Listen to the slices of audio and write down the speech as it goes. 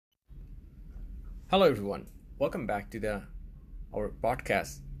Hello everyone, welcome back to our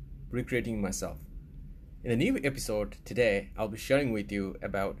podcast, Recreating Myself. In a new episode today, I'll be sharing with you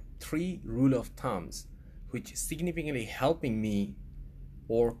about 3 rule of thumbs which significantly helping me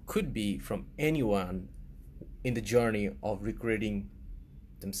or could be from anyone in the journey of recreating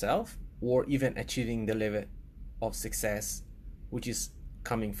themselves or even achieving the level of success which is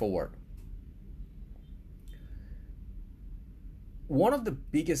coming forward. One of the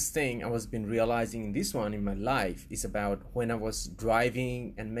biggest thing I was been realizing in this one in my life is about when I was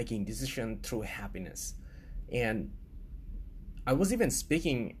driving and making decision through happiness. And I was even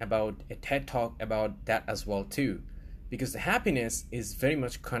speaking about a TED talk about that as well too, because the happiness is very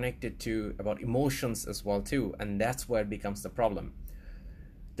much connected to about emotions as well too, and that's where it becomes the problem.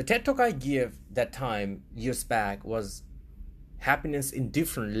 The TED talk I gave that time years back was happiness in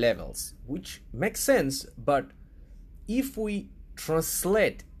different levels, which makes sense, but if we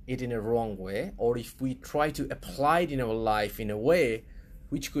translate it in a wrong way, or if we try to apply it in our life in a way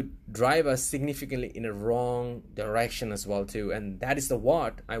which could drive us significantly in a wrong direction as well too, and that is the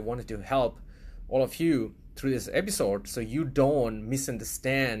what I wanted to help all of you through this episode, so you don't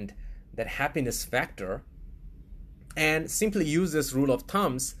misunderstand that happiness factor and simply use this rule of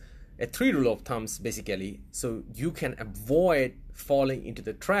thumbs, a 3 rule of thumbs basically, so you can avoid falling into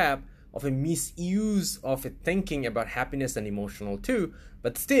the trap of a misuse of a thinking about happiness and emotional too,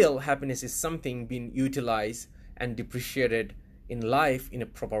 but still happiness is something being utilized and depreciated in life in a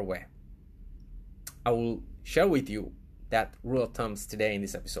proper way. I will share with you that rule of thumbs today in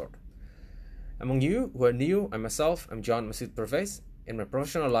this episode. Among you who are new, I'm John Masood Pervez. In my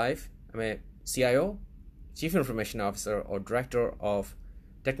professional life, I'm a CIO, Chief Information Officer or Director of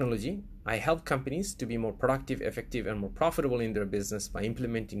Technology. I help companies to be more productive, effective, and more profitable in their business by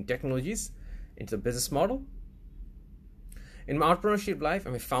implementing technologies into the business model. In my entrepreneurship life,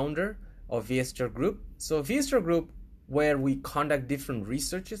 I'm a founder of VSTR Group. So VSTR Group, where we conduct different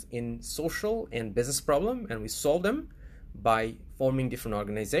researches in social and business problem, and we solve them by forming different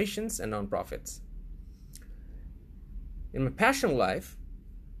organizations and nonprofits. In my passion life,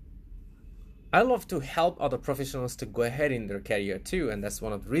 I love to help other professionals to go ahead in their career too, and that's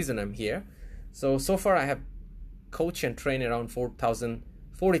one of the reasons I'm here. So far I have coached and trained around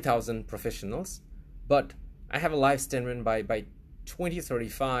 40,000 professionals, but I have a life statement by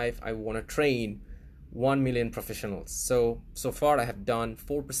 2035 I want to train 1 million professionals. So far I have done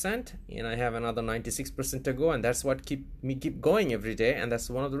 4% and I have another 96% to go, and that's what keep going every day, and that's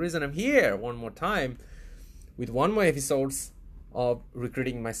one of the reasons I'm here one more time with one more episodes of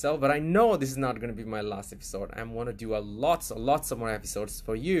Recruiting Myself. But I know this is not going to be my last episode. I want to do lots of more episodes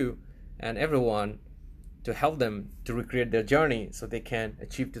for you and everyone to help them to recreate their journey so they can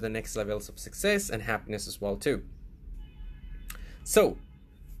achieve to the next levels of success and happiness as well too. So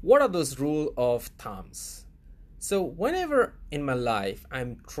what are those rule of thumbs? So whenever in my life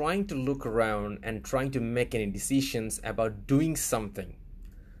I'm trying to look around and trying to make any decisions about doing something,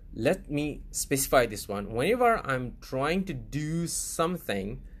 let me specify this one. Whenever I'm trying to do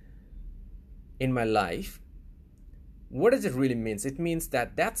something in my life, what does it really mean? It means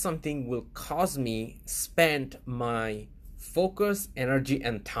that something will cause me spend my focus, energy,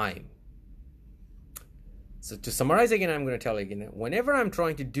 and time. So to summarize again, I'm going to tell you again, whenever I'm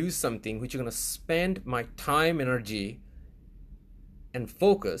trying to do something which is going to spend my time, energy, and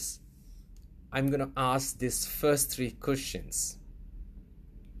focus, I'm going to ask these first 3 questions.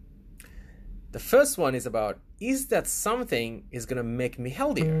 The first one is about, is that something is going to make me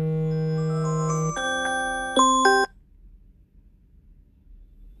healthier?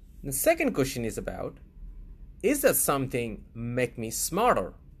 The second question is about, is that something make me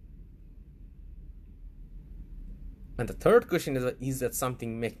smarter? And the third question is that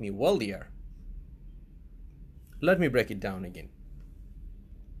something make me wealthier? Let me break it down again.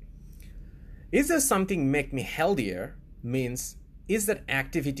 Is there something make me healthier means, is that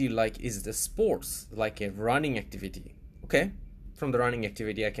activity is the sports, like a running activity? Okay, from the running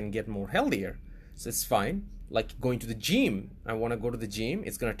activity I can get more healthier, so it's fine. Like going to the gym, I want to go to the gym,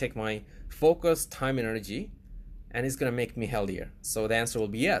 it's going to take my focus, time, energy, and it's going to make me healthier. So the answer will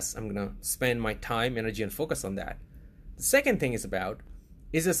be yes, I'm going to spend my time, energy, and focus on that. The second thing is about,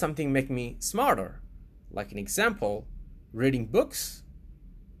 is there something make me smarter? Like an example, reading books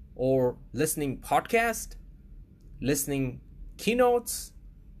or listening podcast, listening keynotes,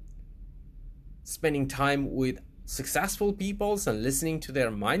 spending time with successful people and listening to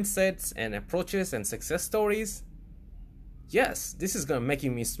their mindsets and approaches and success stories. Yes, this is going to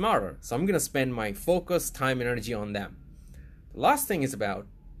making me smarter, so I'm going to spend my focus, time, energy on them. The last thing is about,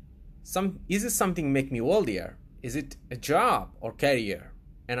 is it something make me wealthier? Is it a job or career?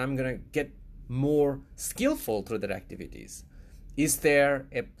 And I'm going to get more skillful through their activities? Is there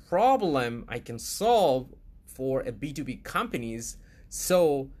a problem I can solve for a B2B companies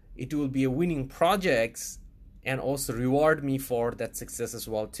so it will be a winning projects and also reward me for that success as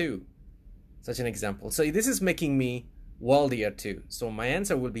well too? Such an example. So this is making me wealthier too. So my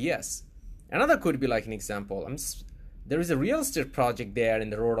answer will be yes. Another could be like an example. There is a real estate project there in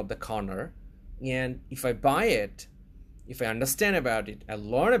the road of the corner, and if I buy it, if I understand about it, I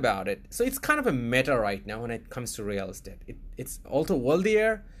learn about it. So it's kind of a meta right now when it comes to real estate. It's also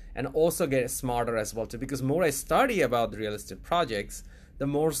wealthier and also get smarter as well too, because more I study about the real estate projects, the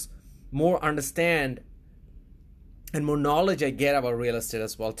more understand and more knowledge I get about real estate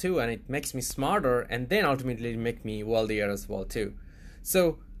as well too, and it makes me smarter, and then ultimately make me wealthier as well too.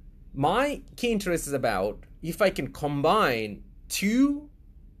 So my key interest is about if I can combine 2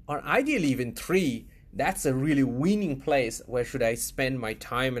 or ideally even 3, that's a really winning place where should I spend my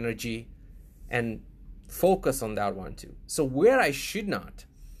time, energy, and focus on that one too. So where I should not,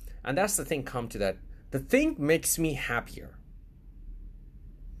 and that's the thing, come to that. The thing makes me happier.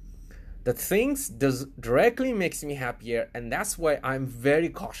 The things does directly makes me happier, and that's why I'm very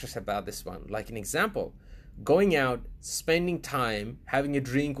cautious about this one. Like an example, going out, spending time, having a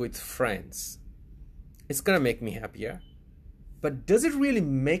drink with friends. It's gonna make me happier. But does it really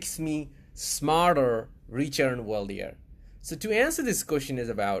makes me smarter, richer, and wealthier? So to answer this question is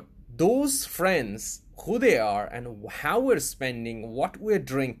about those friends, who they are, and how we're spending, what we're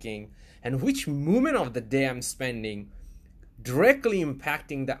drinking, and which moment of the day I'm spending, directly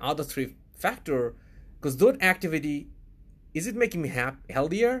impacting the other 3 factors. Because that activity, is it making me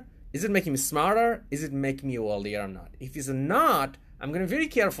healthier? Is it making me smarter? Is it making me wealthier or not? If it's not, I'm going to be very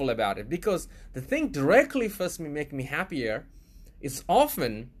careful about it, because the thing directly first make me happier is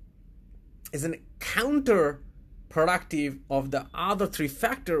often is an counterproductive of the other 3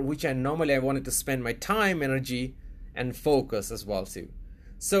 factors, which I wanted to spend my time, energy, and focus as well too.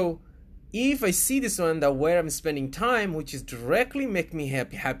 So if I see this one that where I'm spending time, which is directly make me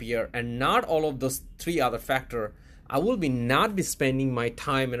happier, and not all of those 3 other factors, I will not be spending my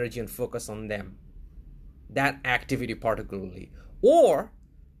time, energy, and focus on them, that activity particularly. Or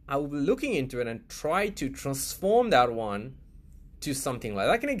I will be looking into it and try to transform that one to something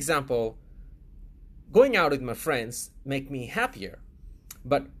like an example, going out with my friends make me happier.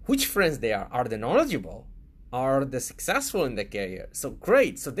 But which friends they are? Are they knowledgeable? Are they successful in their career? So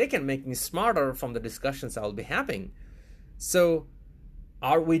great. So they can make me smarter from the discussions I'll be having. So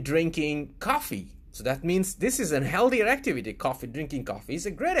are we drinking coffee? So that means this is a healthier activity. Drinking coffee is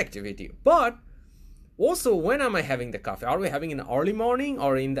a great activity. But also, when am I having the coffee? Are we having in the early morning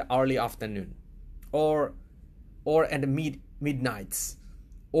or in the early afternoon? Or at the midnights?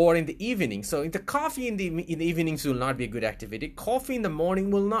 Or in the evening? So in the coffee in the evenings will not be a good activity. Coffee in the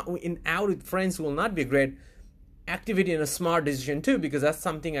morning will not, out with friends will not be a great activity and a smart decision too, because that's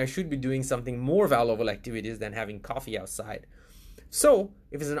something I should be doing, something more valuable activities than having coffee outside. So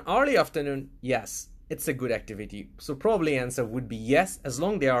if it's an early afternoon, yes, it's a good activity. So probably answer would be yes, as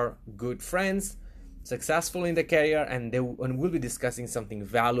long they are good friends, successful in the career, and we'll be discussing something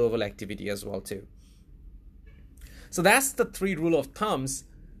valuable activity as well too. So that's the 3 rule of thumbs.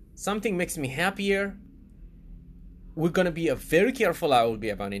 Something makes me happier. We're going to be very careful I will be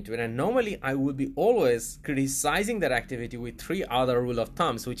about into it. And normally I will be always criticizing that activity with 3 other rule of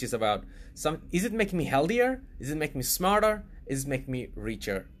thumbs, which is about is it making me healthier? Is it making me smarter? Is it making me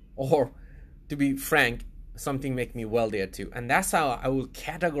richer? Or to be frank, something make me wealthier too. And that's how I will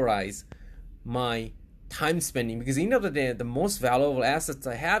categorize my time spending, because at the end of the day, the most valuable assets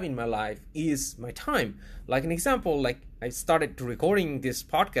I have in my life is my time. Like an example, like I started recording this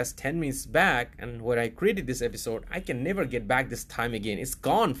podcast 10 minutes back, and when I created this episode, I can never get back this time again. It's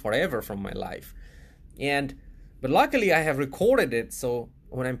gone forever from my life. But luckily I have recorded it, so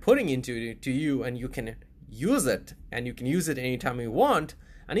when I'm putting into it to you, and you can use it, and you can use it anytime you want,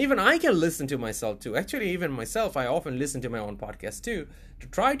 and even I can listen to myself too. Actually, even myself, I often listen to my own podcast too, to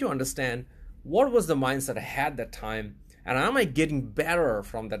try to understand what was the mindset I had that time, and am I getting better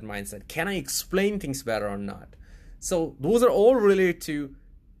from that mindset? Can I explain things better or not? So those are all related to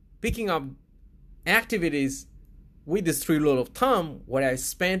picking up activities with this 3 rule of thumb where I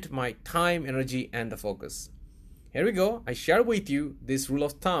spent my time, energy, and the focus. Here we go. I share with you this rule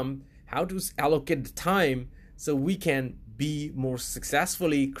of thumb, how to allocate the time so we can be more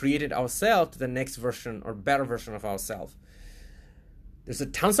successfully created ourselves to the next version or better version of ourselves. There's a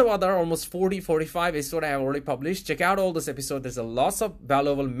tons of other, almost 45 episodes I have already published. Check out all this episode. There's a lots of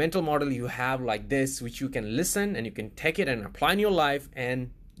valuable mental model you have like this, which you can listen and you can take it and apply in your life,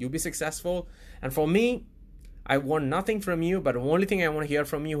 and you'll be successful. And for me, I want nothing from you, but the only thing I want to hear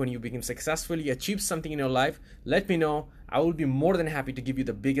from you when you become successful, you achieve something in your life, let me know. I will be more than happy to give you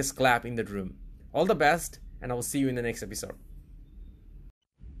the biggest clap in the room. All the best, and I will see you in the next episode.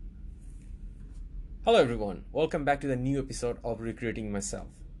 Hello everyone, welcome back to the new episode of Recreating Myself.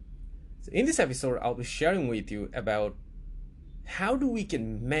 So in this episode, I'll be sharing with you about how do we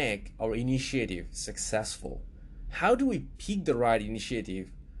can make our initiative successful. How do we pick the right initiative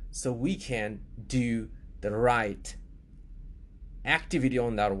so we can do the right activity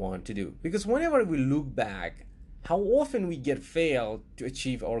on that one to do? Because whenever we look back, how often we get failed to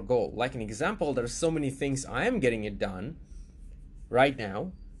achieve our goal. Like an example, there are so many things I am getting it done right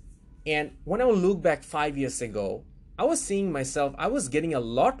now. And when I look back 5 years ago, I was seeing myself, I was getting a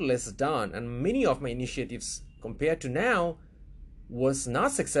lot less done, and many of my initiatives compared to now was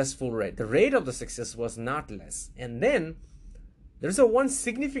not successful rate. The rate of the success was not less. And then there's a one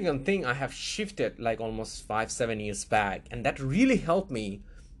significant thing I have shifted like almost 5-7 years back, and that really helped me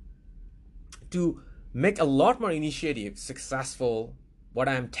to make a lot more initiatives successful what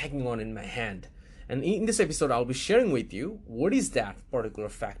I'm taking on in my hand. And in this episode, I'll be sharing with you what is that particular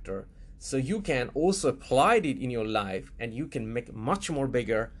factor so you can also apply it in your life and you can make much more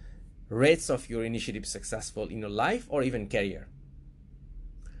bigger rates of your initiative successful in your life or even career.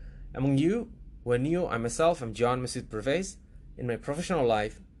 Among you who are new, I'm John Masood Pervez. In my professional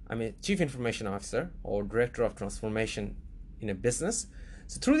life, I'm a Chief Information Officer or Director of Transformation in a business.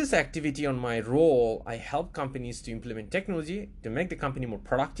 So through this activity on my role, I help companies to implement technology to make the company more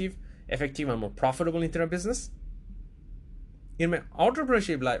productive, effective, and more profitable in their business. In my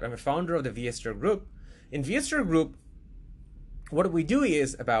entrepreneurship life, I'm a founder of the VSTR Group. In VSTR Group, what we do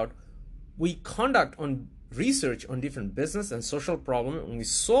is we conduct on research on different business and social problems, and we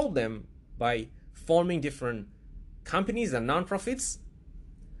solve them by forming different companies and nonprofits.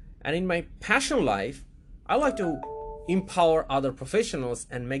 And in my passion life, I like to empower other professionals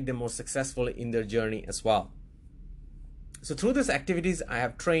and make them more successful in their journey as well. So through these activities, I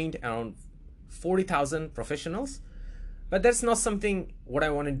have trained around 40,000 professionals, but that's not something what I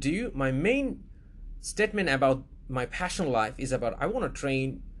want to do. My main statement about my passion life is about I want to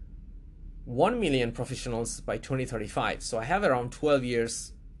train 1 million professionals by 2035. So I have around 12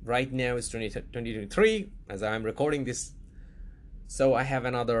 years. Right now it's 2023 as I'm recording this. So I have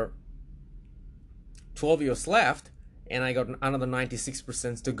another 12 years left and I got another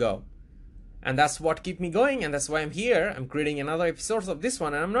 96% to go. And that's what keeps me going, and that's why I'm here. I'm creating another episode of this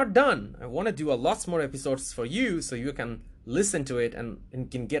one, and I'm not done. I want to do a lots more episodes for you so you can listen to it and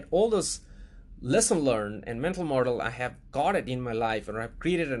can get all those lesson learned and mental model I have got it in my life, and I've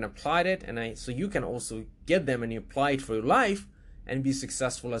created and applied it, and so you can also get them and you apply it for your life and be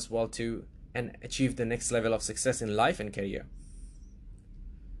successful as well too, and achieve the next level of success in life and career.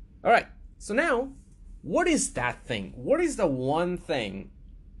 All right, so now, what is that thing? What is the one thing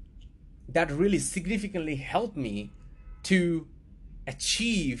that really significantly helped me to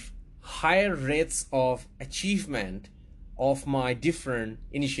achieve higher rates of achievement of my different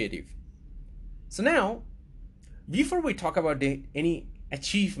initiative? So now, before we talk about any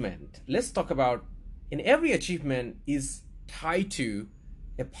achievement, let's talk about, in every achievement is tied to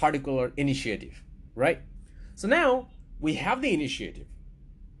a particular initiative, right? So now we have the initiative.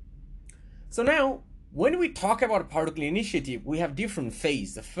 So now, when we talk about a particular initiative, we have different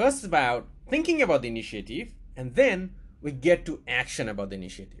phases. The first is about thinking about the initiative, and then we get to action about the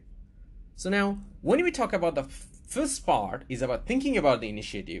initiative. So now, when we talk about the first part is about thinking about the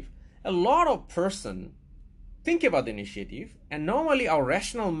initiative, a lot of person think about the initiative, and normally our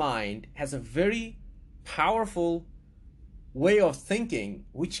rational mind has a very powerful way of thinking,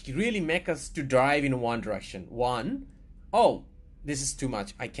 which really make us to drive in one direction. One, oh, this is too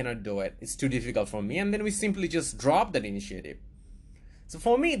much, I cannot do it, it's too difficult for me, and then we simply just drop that initiative. So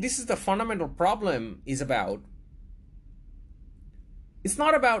for me, this is the fundamental problem is about, it's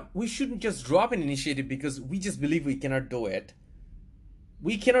not about we shouldn't just drop an initiative because we just believe we cannot do it.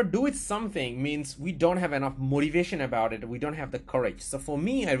 We cannot do it something means we don't have enough motivation about it, we don't have the courage. So for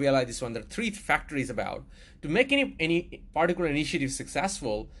me, I realized this one, there are three factors about, to make any particular initiative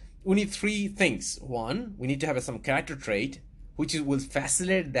successful, we need three things. One, we need to have some character trait, which will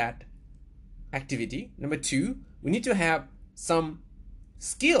facilitate that activity. Number two, we need to have some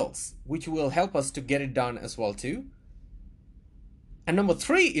skills, which will help us to get it done as well too. And number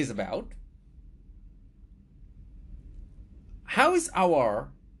three is about how is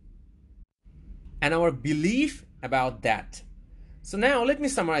our belief about that. So now let me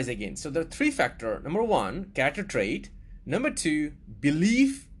summarize again. So there are three factors. Number one, character trait. Number two,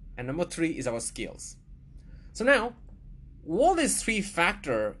 belief. And number three is our skills. So now, all these three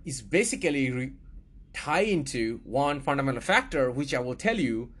factors is basically tie into one fundamental factor, which I will tell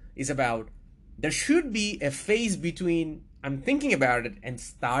you is about there should be a phase between I'm thinking about it and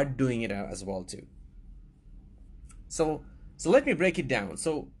start doing it as well too. So let me break it down.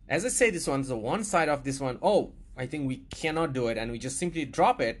 So as I say this one, so one side of this one, oh, I think we cannot do it, and we just simply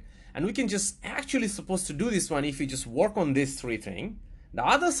drop it, and we can just actually supposed to do this one if we just work on this three thing. The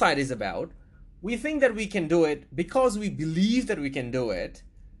other side is about we think that we can do it because we believe that we can do it,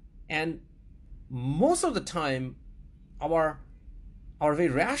 and most of the time our very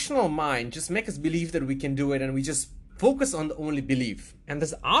rational mind just make us believe that we can do it, and we just focus on the only belief. And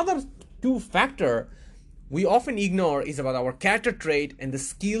this other two factor we often ignore is about our character trait and the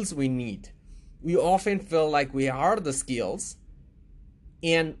skills we need. We often feel like we are the skills,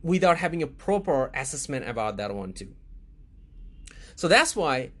 and without having a proper assessment about that one too. So that's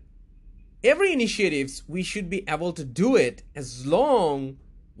why every initiatives we should be able to do it as long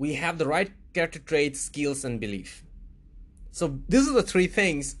we have the right character traits, skills, and belief. So these are the three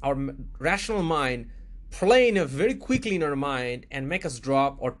things our rational mind play in very quickly in our mind and make us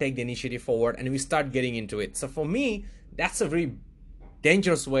drop or take the initiative forward, and we start getting into it. So for me, that's a very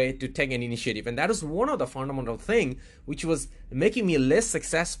dangerous way to take an initiative, and that is one of the fundamental thing which was making me less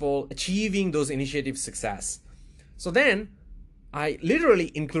successful achieving those initiative success. So then I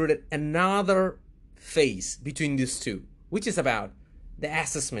literally included another phase between these two, which is about the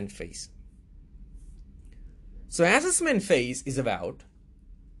assessment phase. So assessment phase is about,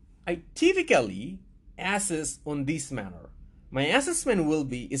 I typically assess on this manner. My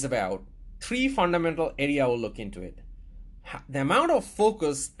assessment is about three fundamental area I will look into it. The amount of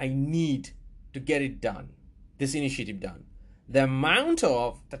focus I need to get it done, this initiative done. The amount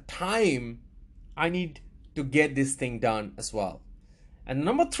of the time I need to get this thing done as well. And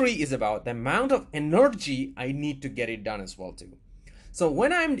number three is about the amount of energy I need to get it done as well too. So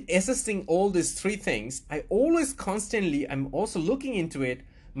when I'm assessing all these three things, I'm also looking into it,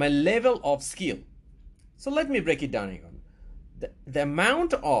 my level of skill. So let me break it down again. The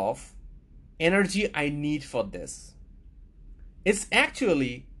amount of energy I need for this, it's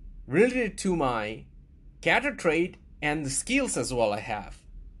actually related to my character trait and the skills as well I have.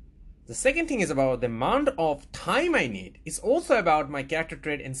 The second thing is about the amount of time I need. It's also about my character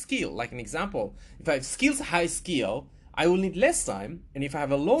trait and skill. Like an example, if I have high skill, I will need less time, and if I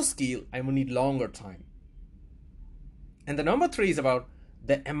have a low skill, I will need longer time. And the number three is about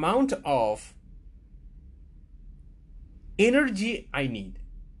the amount of energy I need,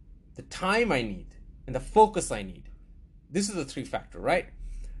 the time I need, and the focus I need. This is the three factor, right?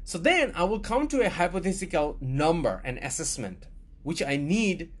 So then I will come to a hypothetical number and assessment, which I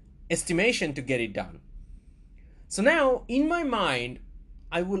need estimation to get it done. So now in my mind,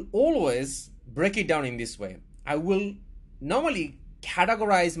 I will always break it down in this way. I will normally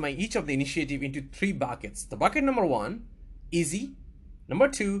categorize each of the initiative into three buckets. The bucket number one, easy. Number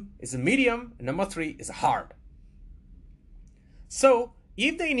two is a medium, and number three is a hard. So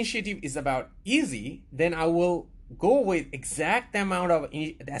if the initiative is about easy, then I will go with exact amount of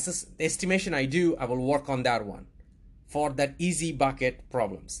the estimation I do. I will work on that one for that easy bucket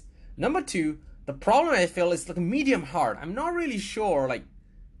problems. Number two, the problem I feel is like a medium hard. I'm not really sure like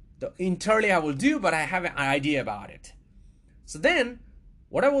entirely I will do, but I have an idea about it. So then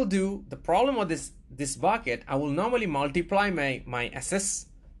what I will do, the problem of this bucket, I will normally multiply my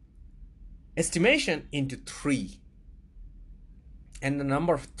estimation into 3. And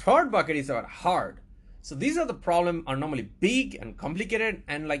the third bucket is about hard. So these are the problem are normally big and complicated,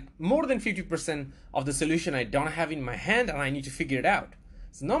 and like more than 50% of the solution I don't have in my hand and I need to figure it out.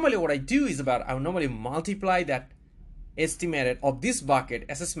 So normally what I do is I will normally multiply that estimated of this bucket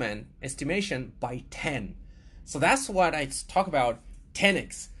estimation by 10. So that's what I talk about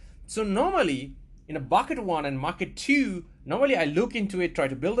 10x. So normally in a bucket 1 and bucket 2, normally I look into it, try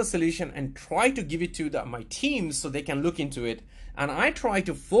to build a solution and try to give it to my team so they can look into it. And I try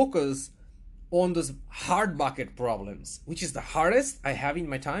to focus on those hard bucket problems, which is the hardest I have in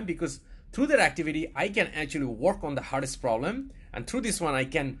my time, because through that activity, I can actually work on the hardest problem. And through this one, I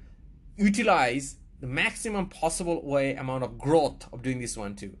can utilize the maximum possible amount of growth of doing this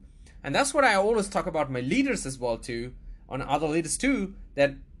one too. And that's what I always talk about my leaders as well too, on other leaders too,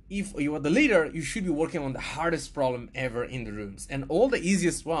 that if you are the leader, you should be working on the hardest problem ever in the rooms. And all the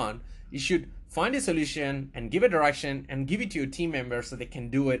easiest one, you should find a solution and give a direction and give it to your team members so they can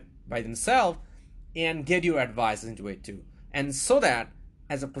do it by themselves and get your advice into it too. And so that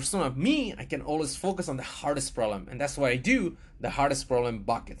as a person of me, I can always focus on the hardest problem. And that's why I do the hardest problem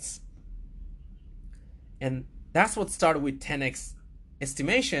buckets. And that's what started with 10x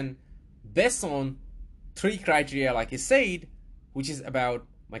estimation based on 3 criteria, like I said, which is about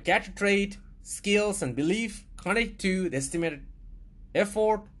my character trait, skills, and belief connected to the estimated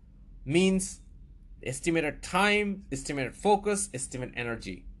effort, means estimated time, estimated focus, estimated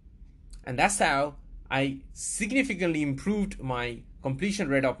energy. And that's how I significantly improved my completion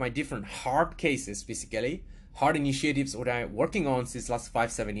rate of my different hard cases, basically hard initiatives what I'm working on since last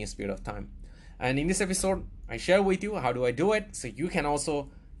 5-7 years period of time. And in this episode, I share with you how do I do it, so you can also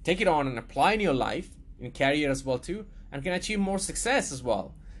take it on and apply in your life, in career as well too, and can achieve more success as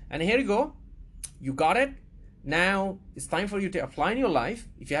well. And here you go, you got it. Now it's time for you to apply in your life.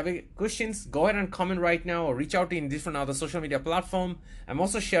 If you have any questions, go ahead and comment right now or reach out in different other social media platform. I'm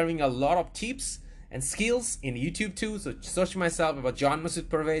also sharing a lot of tips and skills in YouTube too. So search myself about John Masood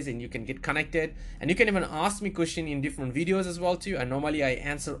Pervez and you can get connected. And you can even ask me questions in different videos as well too. And normally I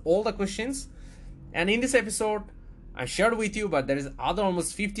answer all the questions. And in this episode, I shared with you, but there is other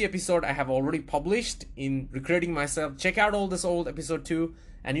almost 50 episodes I have already published in recreating myself. Check out all this old episode too,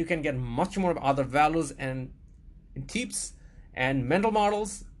 and you can get much more other values and tips and mental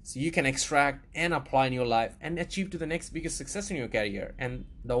models so you can extract and apply in your life and achieve to the next biggest success in your career. And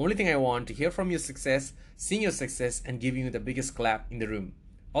the only thing I want to hear from your success, seeing your success, and giving you the biggest clap in the room.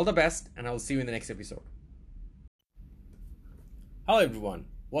 All the best, and I will see you in the next episode. Hello everyone,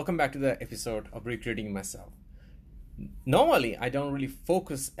 welcome back to the episode of Recreating Myself. Normally I don't really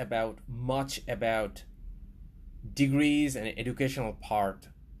focus much about degrees and educational part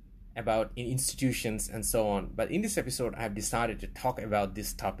about institutions and so on, but in this episode I have decided to talk about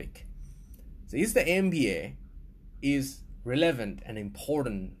this topic. So is the MBA is relevant and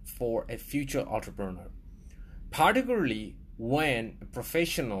important for a future entrepreneur, particularly when a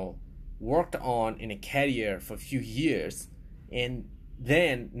professional worked on in a career for a few years and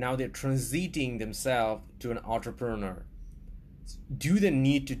then now they're transiting themselves to an entrepreneur? Do they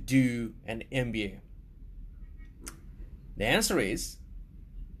need to do an MBA? The answer is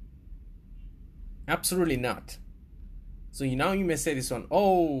absolutely not. So now you may say this one,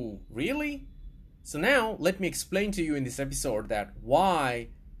 oh, really? So now let me explain to you in this episode that why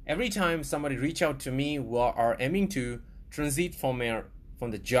every time somebody reach out to me who are aiming to transit from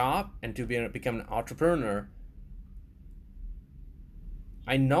the job and to become an entrepreneur,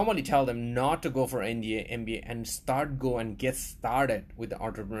 I normally tell them not to go for MBA and go and get started with the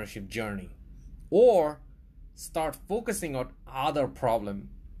entrepreneurship journey, or start focusing on other problem.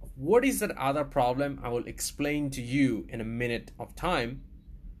 What is that other problem? I will explain to you in a minute of time.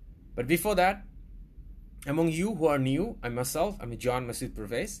 But before that, among you who are new, I'm John Masood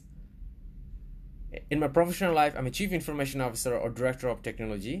Pervez. In my professional life, I'm a Chief Information Officer or Director of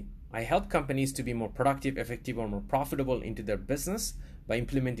Technology. I help companies to be more productive, effective, or more profitable into their business by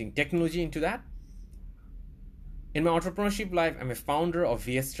implementing technology into that. In my entrepreneurship life, I'm a founder of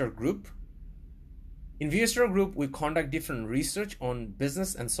VSTR Group. In VSTR Group, we conduct different research on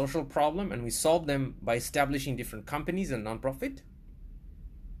business and social problem, and we solve them by establishing different companies and nonprofit.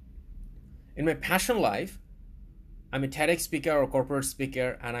 In my passion life, I'm a TEDx speaker or corporate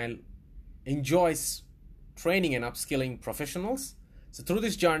speaker, and I enjoy training and upskilling professionals. So through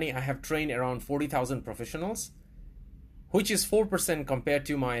this journey, I have trained around 40,000 professionals, which is 4% compared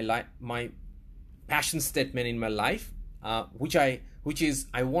to my passion statement in my life, which is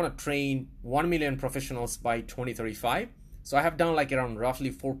I want to train 1 million professionals by 2035. So I have done like around roughly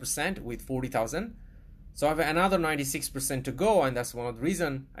 4% with 40,000. So I have another 96% to go, and that's one of the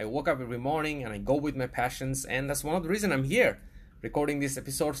reason I woke up every morning and I go with my passions, and that's one of the reason I'm here recording these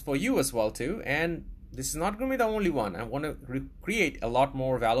episodes for you as well too. And this is not going to be the only one. I want to create a lot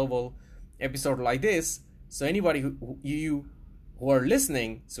more valuable episode like this, so anybody who are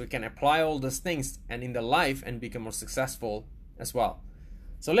listening, so we can apply all those things and in the life and become more successful as well.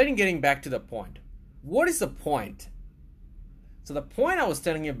 So getting back to the point. What is the point? So the point I was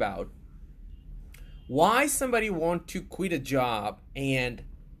telling you about, why somebody want to quit a job and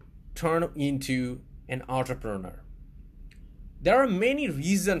turn into an entrepreneur. There are many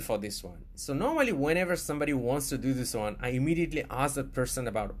reasons for this one. So normally whenever somebody wants to do this one, I immediately ask that person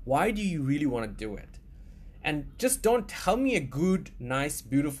about why do you really want to do it? And just don't tell me a good, nice,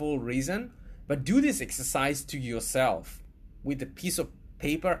 beautiful reason, but do this exercise to yourself with a piece of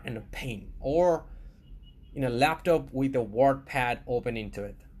paper and a pen, or in a laptop with a word pad open into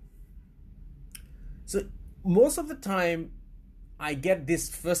it. So most of the time I get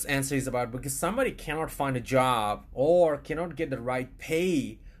this first answer is about because somebody cannot find a job or cannot get the right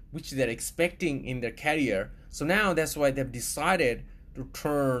pay which they're expecting in their career. So now that's why they've decided to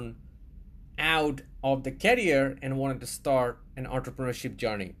turn out of the career and wanted to start an entrepreneurship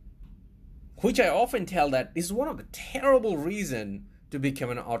journey, which I often tell that is one of the terrible reasons to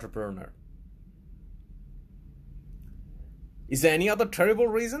become an entrepreneur. Is there any other terrible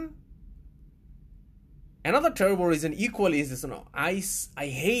reason? Another terrible reason equally is this, I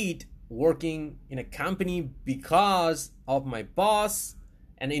hate working in a company because of my boss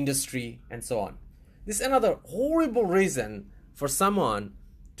and industry and so on. This is another horrible reason for someone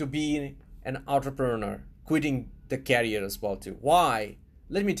to be an entrepreneur, quitting the career as well too. Why?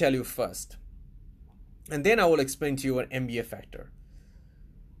 Let me tell you first. And then I will explain to you an MBA factor.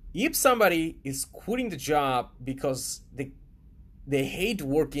 If somebody is quitting the job because they hate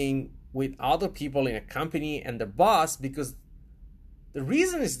working with other people in a company and the boss, because the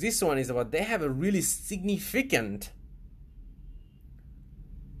reason is this one is about they have a really significant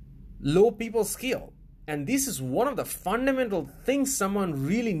low people skill. And this is one of the fundamental things someone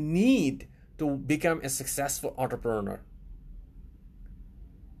really need to become a successful entrepreneur.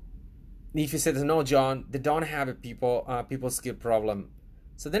 If you say, no, John, they don't have a people skill problem.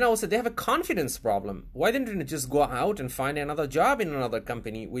 So then I will say they have a confidence problem. Why didn't you just go out and find another job in another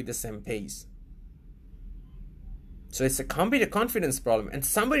company with the same pace? So it's a complete confidence problem. And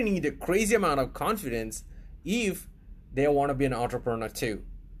somebody needs a crazy amount of confidence if they want to be an entrepreneur too.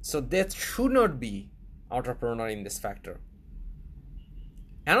 So that should not be entrepreneur in this factor.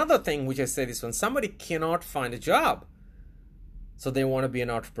 Another thing which I said is when somebody cannot find a job, so they want to be an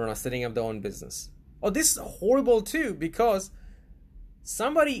entrepreneur, setting up their own business. Oh, this is horrible too, because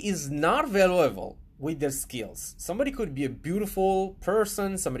somebody is not valuable with their skills. Somebody could be a beautiful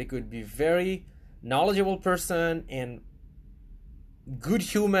person, somebody could be very knowledgeable person and good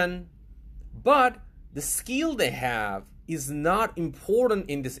human, but the skill they have is not important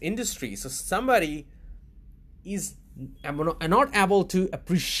in this industry. So somebody is not able to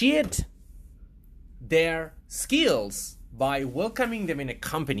appreciate their skills by welcoming them in a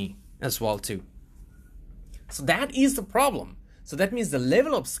company as well too. So that is the problem. So that means the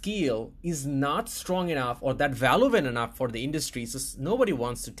level of skill is not strong enough or that valuable enough for the industry. So nobody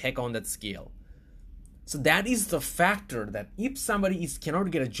wants to take on that skill. So that is the factor, that if somebody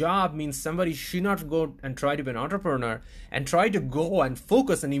cannot get a job, means somebody should not go and try to be an entrepreneur and try to go and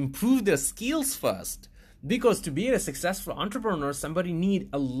focus and improve their skills first. Because to be a successful entrepreneur, somebody need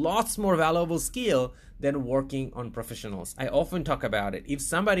a lot more valuable skill than working on professionals. I often talk about it. If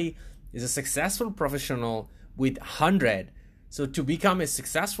somebody is a successful professional with 100, so to become a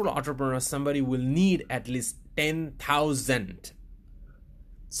successful entrepreneur, somebody will need at least 10,000.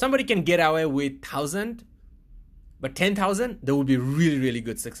 Somebody can get away with 1,000, but 10,000, they will be really, really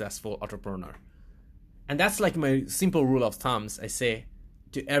good, successful entrepreneur. And that's like my simple rule of thumbs I say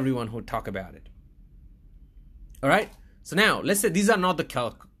to everyone who talk about it. All right. So now let's say these are not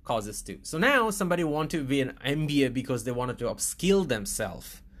the causes too. So now somebody want to be an MBA because they wanted to upskill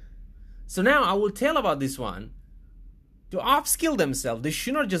themselves. So now I will tell about this one. To upskill themselves, they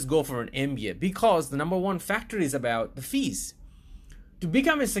should not just go for an MBA, because the number one factor is about the fees. To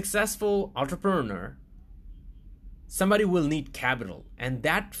become a successful entrepreneur, somebody will need capital, and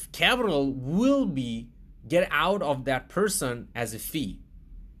that capital will be get out of that person as a fee.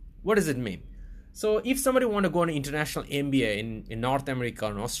 What does it mean? So if somebody want to go on an international MBA in North America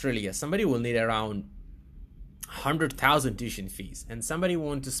or Australia, somebody will need around 100,000 tuition fees, and somebody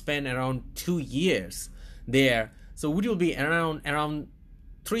want to spend around 2 years there. So it will be around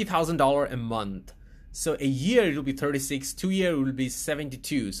 $3,000 a month. So a year it will be 36, 2 years it will be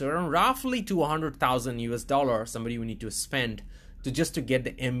 72. So around roughly $200,000 somebody will need to spend to get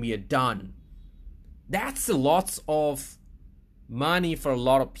the MBA done. That's a lot of money for a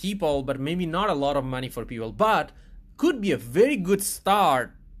lot of people, but maybe not a lot of money for people, but could be a very good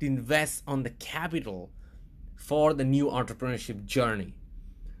start to invest on the capital for the new entrepreneurship journey.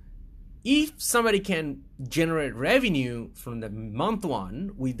 If somebody can generate revenue from the month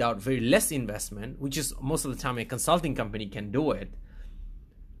one without very less investment, which is most of the time a consulting company can do it,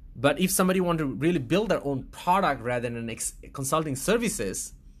 but if somebody want to really build their own product rather than consulting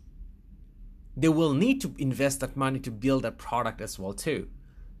services, they will need to invest that money to build that product as well too.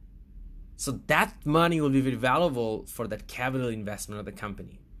 So that money will be very valuable for that capital investment of the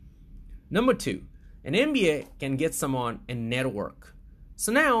company. Number two, an MBA can get someone a network.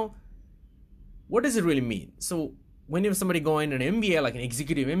 So now, what does it really mean? So whenever somebody going an MBA, like an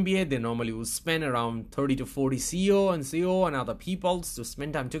executive MBA, they normally will spend around 30 to 40 CEO and other people to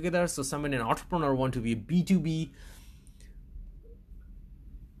spend time together. So someone, an entrepreneur, want to be a B2B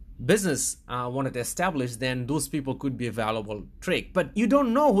business wanted to establish, then those people could be a valuable trick. But you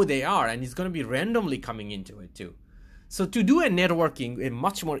don't know who they are, and it's going to be randomly coming into it too. So to do a networking, a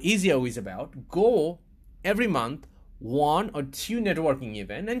much more easier way is about go every month, 1 or 2 networking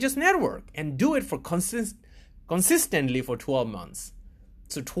events and just network and do it for consistently for 12 months.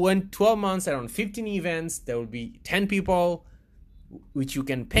 So 12 months, around 15 events, there will be 10 people which you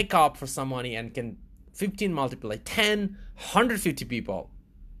can pick up for some money and can 15 multiply 10, 150 people.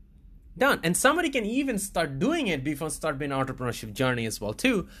 Done. And somebody can even start doing it before start being entrepreneurship journey as well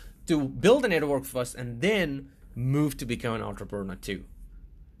too, to build a network first and then move to become an entrepreneur too.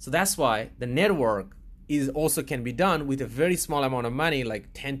 So that's why the network is also can be done with a very small amount of money,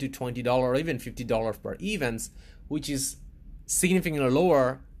 like $10 to $20 or even $50 per events, which is significantly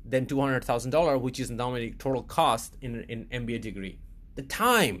lower than $200,000, which is normally total cost in an MBA degree. The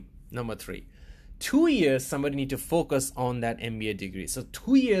time, number 3. 2 years, somebody need to focus on that MBA degree. So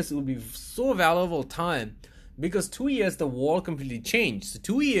 2 years will be so valuable time, because 2 years the world completely changed. So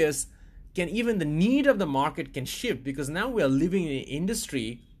 2 years can even the need of the market can shift, because now we are living in an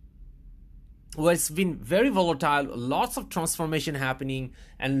industry where it's been very volatile, lots of transformation happening,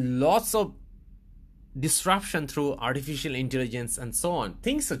 and lots of disruption through artificial intelligence and so on.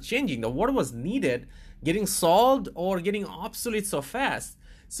 Things are changing. The what was needed getting solved or getting obsolete so fast.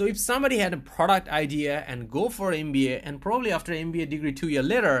 So if somebody had a product idea and go for MBA, and probably after MBA degree 2 years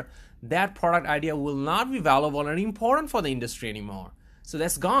later, that product idea will not be valuable and important for the industry anymore. So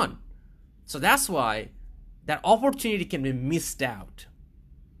that's gone. So that's why that opportunity can be missed out.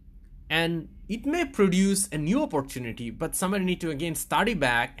 And it may produce a new opportunity, but somebody need to again study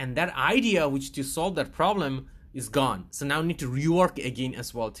back, and that idea which to solve that problem is gone. So now need to rework again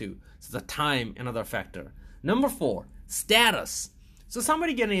as well too. So the time, another factor. Number 4, status. So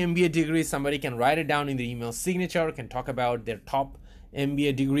somebody get an MBA degree, somebody can write it down in the email signature, can talk about their top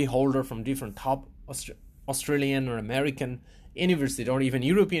MBA degree holder from different top Australian or American university, or even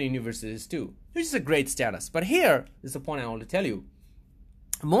European universities too, which is a great status. But here is the point I want to tell you.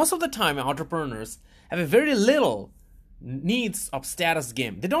 Most of the time, entrepreneurs have a very little needs of status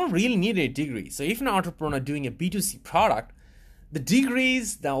game. They don't really need a degree. So if an entrepreneur doing a B2C product, the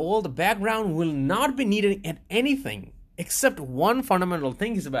degrees, all the background will not be needed at anything, except one fundamental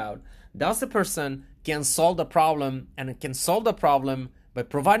thing is about, does the person can solve the problem, and can solve the problem by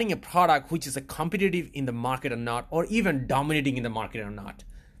providing a product which is a competitive in the market or not, or even dominating in the market or not.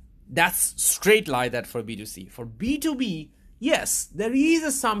 That's straight like that for B2C. For B2B, yes, there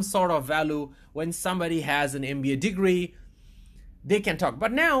is some sort of value when somebody has an MBA degree, they can talk.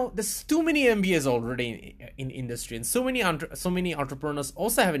 But now there's too many MBAs already in industry, and so many entrepreneurs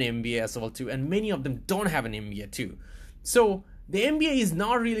also have an MBA as well too, and many of them don't have an MBA too. So the MBA is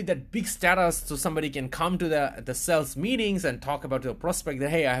not really that big status, so somebody can come to the sales meetings and talk about your prospect that,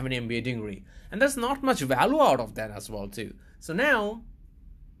 hey, I have an MBA degree. And there's not much value out of that as well too. So now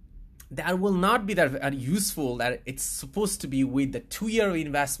that will not be that useful, that it's supposed to be with the 2-year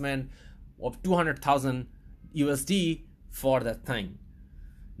investment of 200,000 USD for that thing.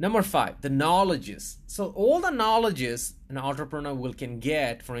 Number 5, the knowledges. So all the knowledges an entrepreneur can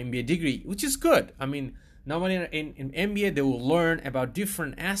get from MBA degree, which is good. I mean, normally in MBA, they will learn about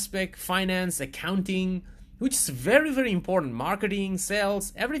different aspects, finance, accounting, which is very, very important. Marketing,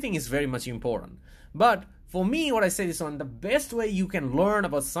 sales, everything is very much important. But for me, what I say is the best way you can learn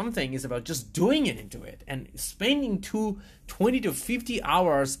about something is about just doing it into it. And spending 20 to 50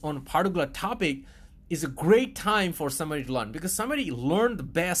 hours on a particular topic is a great time for somebody to learn, because somebody learn the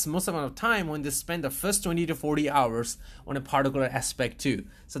best most amount of time when they spend the first 20 to 40 hours on a particular aspect too.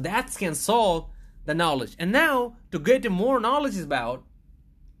 So that can solve the knowledge. And now to get more knowledge is about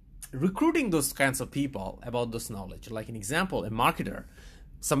recruiting those kinds of people about this knowledge. Like an example, a marketer.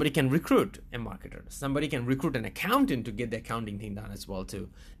 Somebody can recruit a marketer. Somebody can recruit an accountant to get the accounting thing done as well too.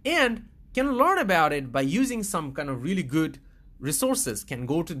 And can learn about it by using some kind of really good resources, can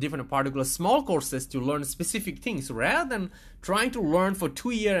go to different particular small courses to learn specific things. Rather than trying to learn for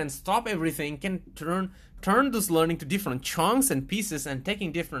 2 years and stop everything, can turn this learning to different chunks and pieces, and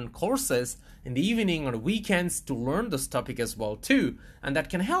taking different courses in the evening or weekends to learn this topic as well too. And that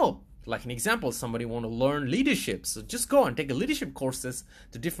can help. Like an example, somebody want to learn leadership, so just go and take a leadership courses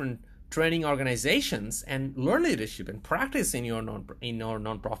to different training organizations and learn leadership and practice in your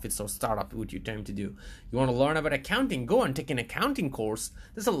non-profits or startup, what you tend to do. You want to learn about accounting, go and take an accounting course.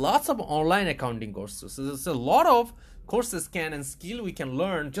 There's a lots of online accounting courses. So there's a lot of courses and skill we can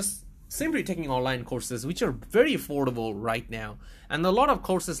learn just simply taking online courses, which are very affordable right now. And a lot of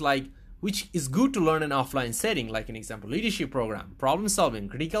courses like which is good to learn in offline setting, like an example, leadership program, problem solving,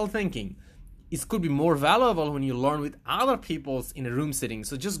 critical thinking. It could be more valuable when you learn with other people in a room setting.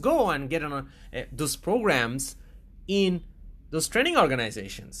 So just go and get on those programs in those training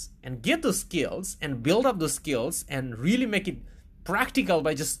organizations and get those skills and build up those skills and really make it practical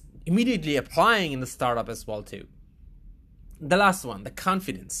by just immediately applying in the startup as well too. The last one, the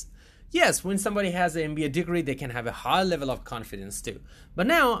confidence. Yes, when somebody has an MBA degree, they can have a high level of confidence too. But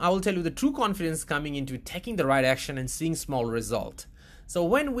now I will tell you the true confidence coming into taking the right action and seeing small result. So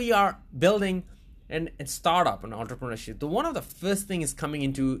when we are building and startup and entrepreneurship, the one of the first thing is coming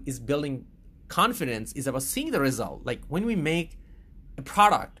into is building confidence is about seeing the result. Like when we make a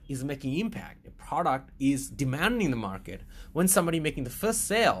product is making impact, a product is demanding the market, when somebody making the first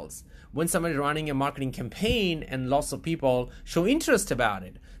sales, when somebody running a marketing campaign and lots of people show interest about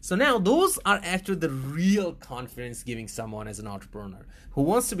it. So now those are actually the real confidence giving someone as an entrepreneur who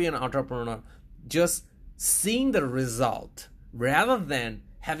wants to be an entrepreneur, just seeing the result rather than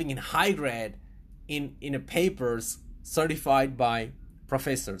having a high grade in a papers certified by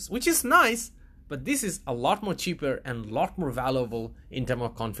professors, which is nice, but this is a lot more cheaper and a lot more valuable in terms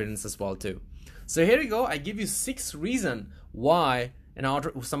of confidence as well too. So here you go. I give you 6 reasons why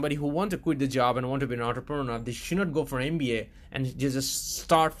somebody who want to quit the job and want to be an entrepreneur, they should not go for an MBA and just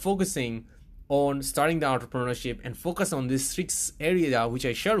start focusing on starting the entrepreneurship and focus on these 6 areas which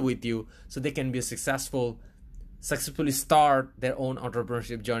I shared with you, so they can be successfully start their own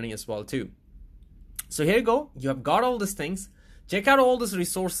entrepreneurship journey as well too. So here you go. You have got all these things. Check out all these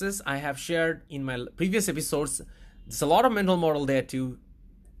resources I have shared in my previous episodes. There's a lot of mental model there to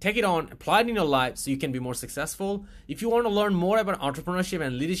take it on, apply it in your life so you can be more successful. If you want to learn more about entrepreneurship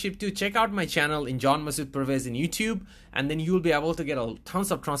and leadership too, check out my channel in John Masood Pervez in YouTube, and then you will be able to get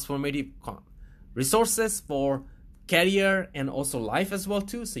tons of transformative resources for career and also life as well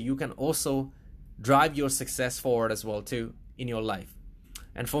too, so you can also drive your success forward as well too in your life.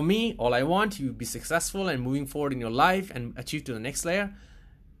 And for me, all I want you to be successful and moving forward in your life and achieve to the next layer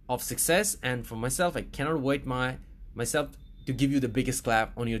of success. And for myself, I cannot wait myself to give you the biggest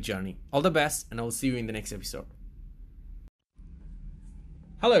clap on your journey. All the best, and I will see you in the next episode.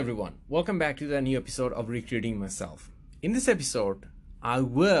 Hello everyone, welcome back to the new episode of Recreating Myself. In this episode, I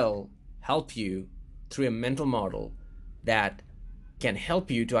will help you through a mental model that can help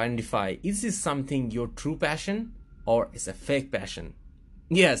you to identify, is this something your true passion or is a fake passion?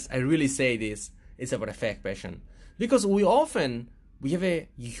 Yes, I really say this, it's about a fake passion. Because we have a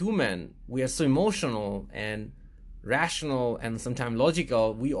human, we are so emotional and rational and sometimes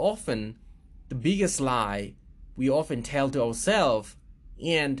logical. The biggest lie we often tell to ourselves,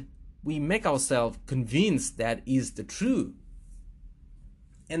 and we make ourselves convinced that is the truth.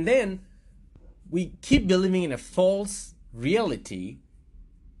 And then we keep believing in a false reality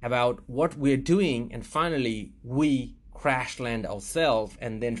about what we're doing, and finally we crash land ourselves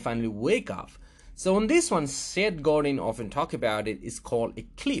and then finally wake up. So on this one, Seth Godin often talk about it, is called a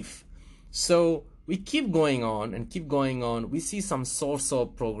cliff. So we keep going on and keep going on, we see some source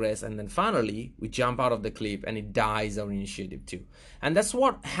of progress, and then finally we jump out of the cliff and it dies our initiative too. And that's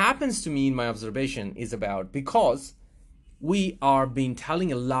what happens to me in my observation is about, because we are being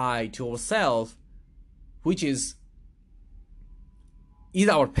telling a lie to ourselves, which is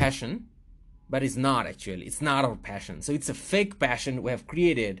our passion, but it's not actually. It's not our passion. So it's a fake passion we have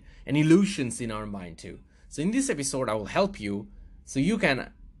created and illusions in our mind too. So in this episode, I will help you so you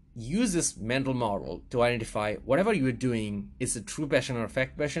can use this mental model to identify whatever you're doing is a true passion or a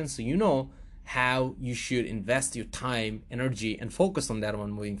fake passion, so you know how you should invest your time, energy, and focus on that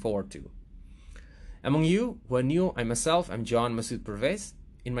one moving forward too. Among you who are new, I'm John Masood Pervez.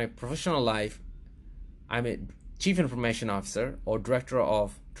 In my professional life, I'm a Chief Information Officer or Director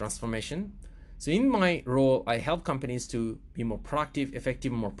of Transformation. So in my role, I help companies to be more productive,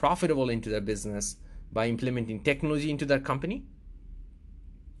 effective, and more profitable into their business by implementing technology into their company.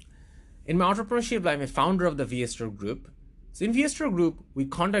 In my entrepreneurship, I'm a founder of the VSTOR Group. So in VSTOR Group, we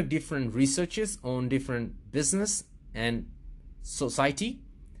conduct different researches on different business and society,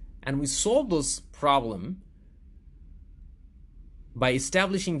 and we solve those problems by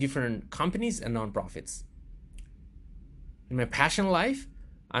establishing different companies and nonprofits. In my passion life,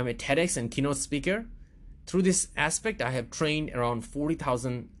 I'm a TEDx and keynote speaker. Through this aspect, I have trained around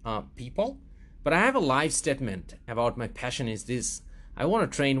 40,000 people, but I have a life statement about my passion is this. I want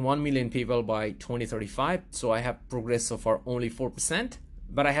to train 1 million people by 2035, so I have progressed so far only 4%,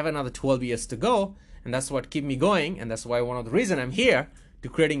 but I have another 12 years to go, and that's what keeps me going, and that's why one of the reasons I'm here to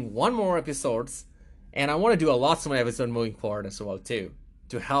creating one more episodes, and I want to do a lot more episodes moving forward as well too,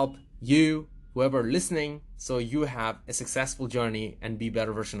 to help you, whoever listening, so you have a successful journey and be a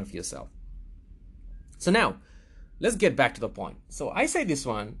better version of yourself. So now, let's get back to the point. So I say this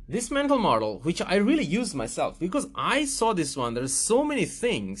mental model, which I really use myself, because I saw this one, there's so many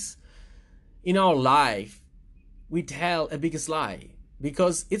things in our life we tell a biggest lie,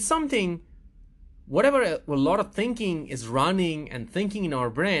 because it's something, whatever a lot of thinking is running and thinking in our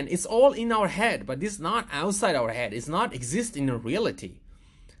brain, it's all in our head, but it's not outside our head. It's not exist in a reality.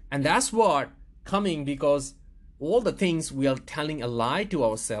 And that's what coming because all the things we are telling a lie to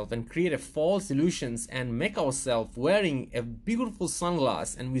ourselves and create a false illusions and make ourselves wearing a beautiful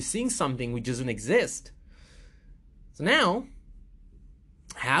sunglass and we're seeing something which doesn't exist. So now,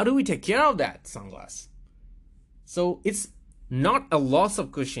 how do we take care of that sunglass? So it's not a loss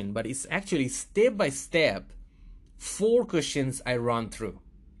of question, but it's actually step by step 4 questions I run through.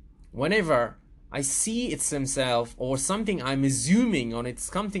 Whenever I see it's himself or something I'm assuming on it's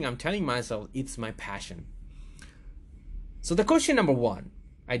something I'm telling myself it's my passion. So the question number 1,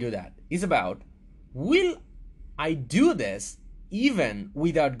 I do that, is about, will I do this even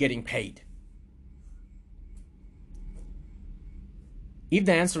without getting paid? If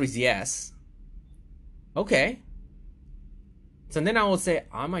the answer is yes, okay. So then I will say,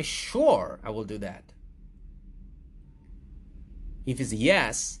 am I sure I will do that? If it's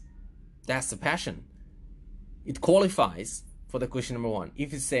yes, that's the passion. It qualifies for the question number 1.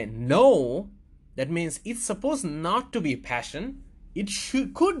 If it's say no, that means it's supposed not to be passion. It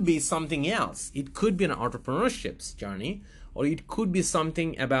could be something else. It could be an entrepreneurship journey, or it could be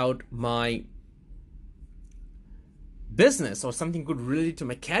something about my business, or something could relate to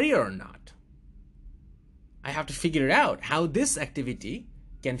my career or not. I have to figure it out how this activity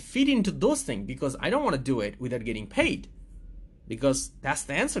can fit into those things, because I don't want to do it without getting paid, because that's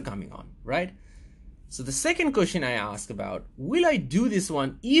the answer coming on, right? So the second question I ask about, will I do this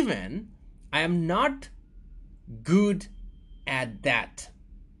one even I am not good at that?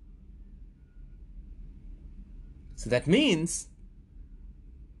 So that means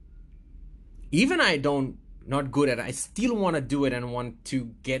even I not good at it, I still want to do it and want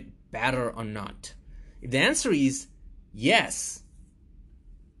to get better or not. If the answer is yes,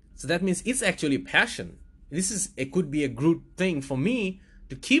 so that means it's actually passion. It could be a good thing for me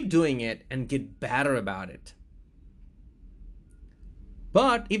to keep doing it and get better about it.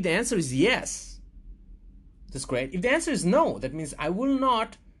 But if the answer is yes, that's great. If the answer is no, that means I will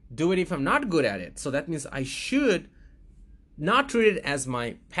not do it if I'm not good at it. So that means I should not treat it as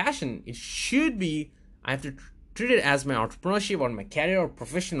my passion. It should be, I have to treat it as my entrepreneurship or my career or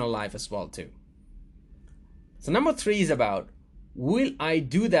professional life as well too. So number 3 is about, will I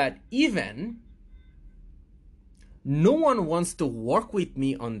do that even no one wants to work with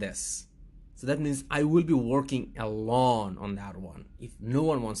me on this? So that means I will be working alone on that one if no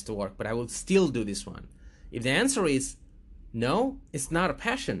one wants to work, but I will still do this one. If the answer is no, it's not a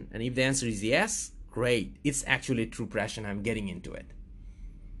passion. And if the answer is yes, great. It's actually a true passion. I'm getting into it.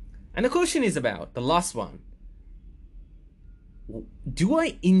 And the question is about the last one. Do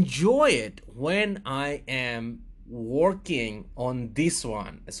I enjoy it when I am working on this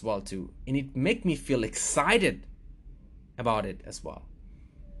one as well too? And it make me feel excited about it as well.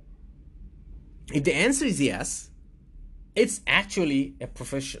 If the answer is yes, it's actually a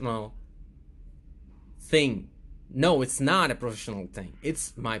professional thing. No, it's not a professional thing.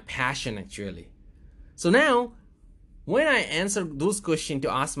 It's my passion actually. So now, when I answer those questions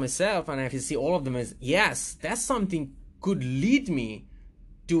to ask myself, and I have to see all of them as yes, that's something could lead me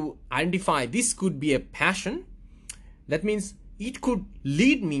to identify this could be a passion. That means it could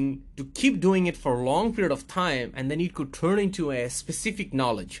lead me to keep doing it for a long period of time, and then it could turn into a specific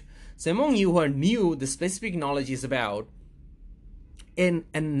knowledge. So among you who are new, the specific knowledge is about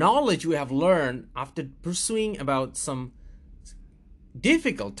a knowledge we have learned after pursuing about some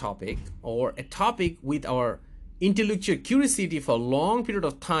difficult topic or a topic with our intellectual curiosity for a long period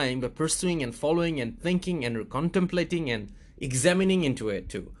of time, by pursuing and following and thinking and contemplating and examining into it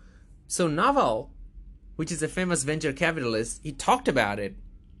too. So Naval, which is a famous venture capitalist, he talked about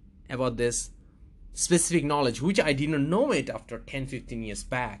this specific knowledge, which I didn't know it after 10-15 years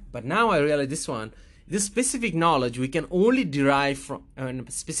back. But now I realize this specific knowledge we can only derive from a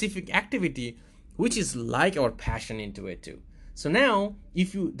specific activity, which is like our passion into it too. So now,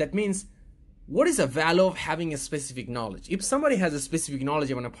 that means, what is the value of having a specific knowledge? If somebody has a specific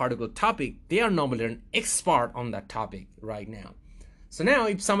knowledge on a particular topic, they are normally an expert on that topic right now. So now,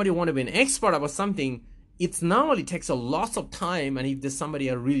 if somebody wants to be an expert about something, it normally takes a lot of time, and if there's somebody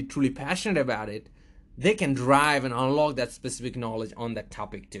are really truly passionate about it, they can drive and unlock that specific knowledge on that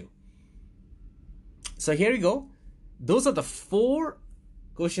topic too. So here we go. Those are the 4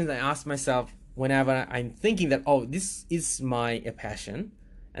 questions I ask myself whenever I'm thinking that, oh, this is my passion,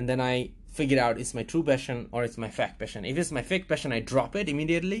 and then I figure out it's my true passion or it's my fake passion. If it's my fake passion, I drop it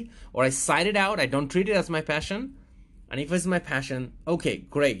immediately, or I side it out. I don't treat it as my passion. And if it's my passion, okay,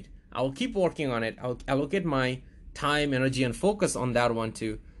 great. I will keep working on it. I'll allocate my time, energy, and focus on that one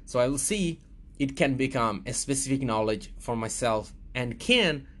too. So I will see it can become a specific knowledge for myself and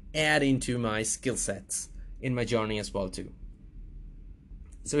can add into my skill sets in my journey as well too.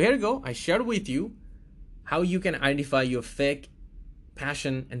 So here we go. I shared with you how you can identify your fake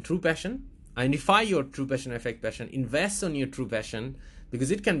passion and true passion, identify your true passion and fake passion, invest on your true passion,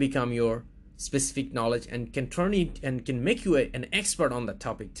 because it can become your specific knowledge and can turn it and can make you an expert on that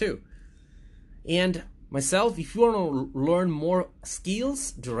topic too. And myself, if you want to learn more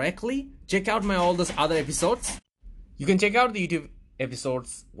skills directly, check out my all those other episodes. You can check out the YouTube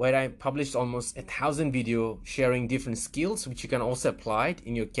episodes where I published almost 1,000 videos sharing different skills which you can also apply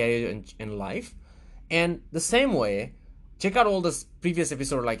in your career and life. And the same way, check out all this previous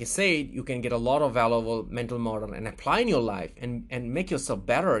episode. Like I said, you can get a lot of valuable mental model and apply in your life and make yourself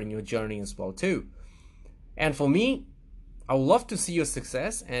better in your journey as well too. And for me, I would love to see your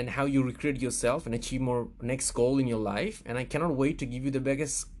success and how you recreate yourself and achieve more next goal in your life. And I cannot wait to give you the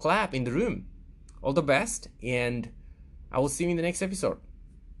biggest clap in the room. All the best, and I will see you in the next episode.